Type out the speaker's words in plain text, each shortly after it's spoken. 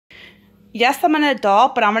Yes, I'm an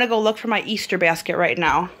adult, but I'm going to go look for my Easter basket right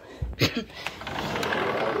now.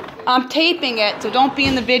 I'm taping it, so don't be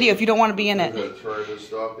in the video if you don't want to be in it.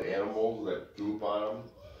 Stuff, the animals that poop on them.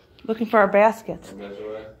 Looking for our baskets.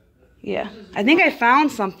 Yeah. I think I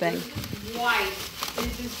found something. White.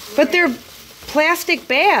 But they're plastic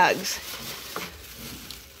bags.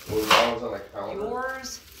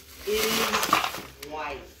 Yours is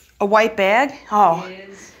white. A white bag? Oh.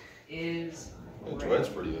 Is Joanne's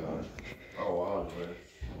pretty hot. Oh wow, Joanne.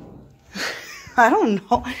 I don't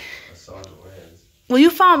know. I saw Joanne's. Well, you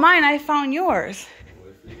found mine. I found yours.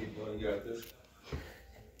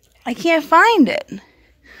 I can't find it.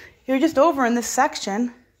 You're just over in this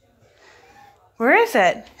section. Where is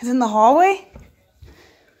it? Is it in the hallway?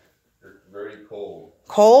 Very cold.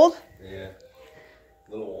 Cold? Yeah.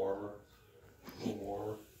 A little warmer. A little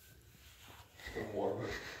warmer. A little warmer.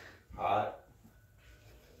 Hot.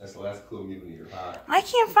 That's the last clue I'm giving you. You're hot. I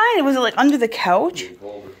can't find it. Was it like under the couch?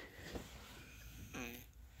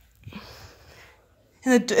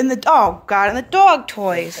 In the oh god, in the dog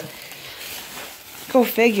toys. Go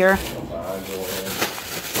figure.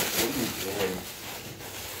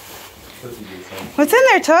 What's in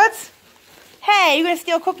there, Toots? Hey, you gonna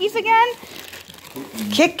steal cookies again?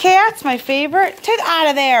 Kit Kats, my favorite. Get out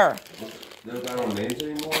of there. Do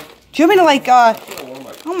you want me to like,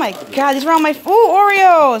 oh my god, these are all my, ooh,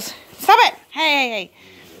 Oreos. Stop it. Hey.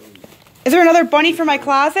 Is there another bunny for my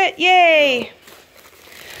closet? Yay.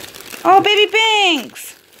 Oh, baby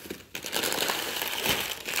Binks.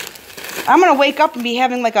 I'm gonna wake up and be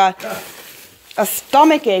having like a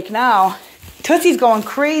stomach ache now. Tootsie's going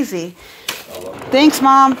crazy. Thanks,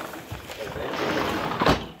 Mom.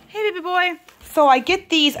 Hey, baby boy. So I get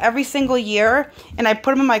these every single year, and I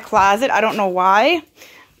put them in my closet. I don't know why,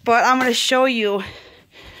 but I'm going to show you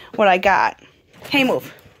what I got. Hey,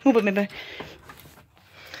 move. Move it, baby.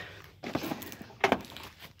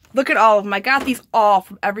 Look at all of them. I got these all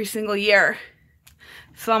from every single year.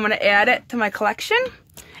 So I'm going to add it to my collection.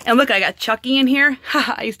 And look, I got Chucky in here.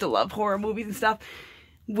 I used to love horror movies and stuff.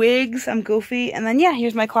 Wigs, I'm goofy. And then, yeah,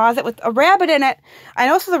 here's my closet with a rabbit in it. I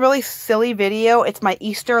know this is a really silly video. It's my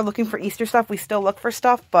Easter, looking for Easter stuff. We still look for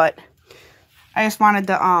stuff, but I just wanted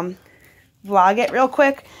to vlog it real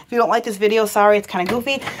quick. If you don't like this video, sorry, it's kind of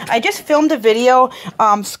goofy. I just filmed a video,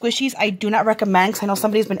 squishies I do not recommend, because I know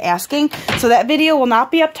somebody's been asking. So that video will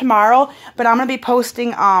not be up tomorrow, but I'm going to be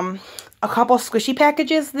posting a couple squishy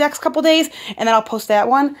packages the next couple days, and then I'll post that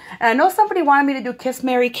one. And I know somebody wanted me to do Kiss,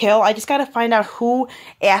 Marry, Kill. I just got to find out who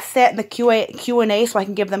asked that in the Q&A so I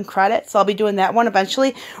can give them credit. So I'll be doing that one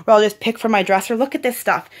eventually, where I'll just pick from my dresser. Look at this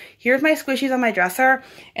stuff. Here's my squishies on my dresser,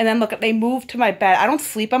 and then look, they moved to my bed. I don't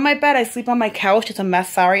sleep on my bed. I sleep on my couch. It's a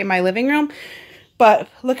mess, sorry, in my living room. But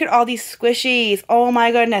look at all these squishies. Oh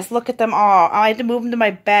my goodness, look at them all. I had to move them to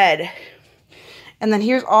my bed. And then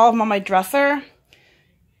here's all of them on my dresser.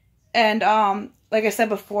 And, like I said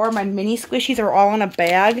before, my mini squishies are all in a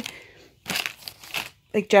bag.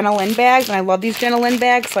 Like Jenna Lynn bags. And I love these Jenna Lynn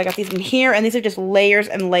bags. So I got these in here. And these are just layers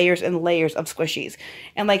and layers and layers of squishies.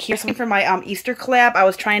 And, like, here's some for my Easter collab. I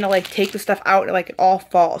was trying to, like, take the stuff out. Like, it all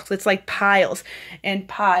falls. So it's, like, piles and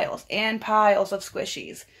piles and piles of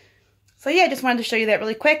squishies. So, yeah, I just wanted to show you that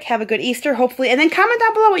really quick. Have a good Easter, hopefully. And then comment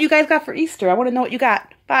down below what you guys got for Easter. I want to know what you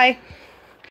got. Bye.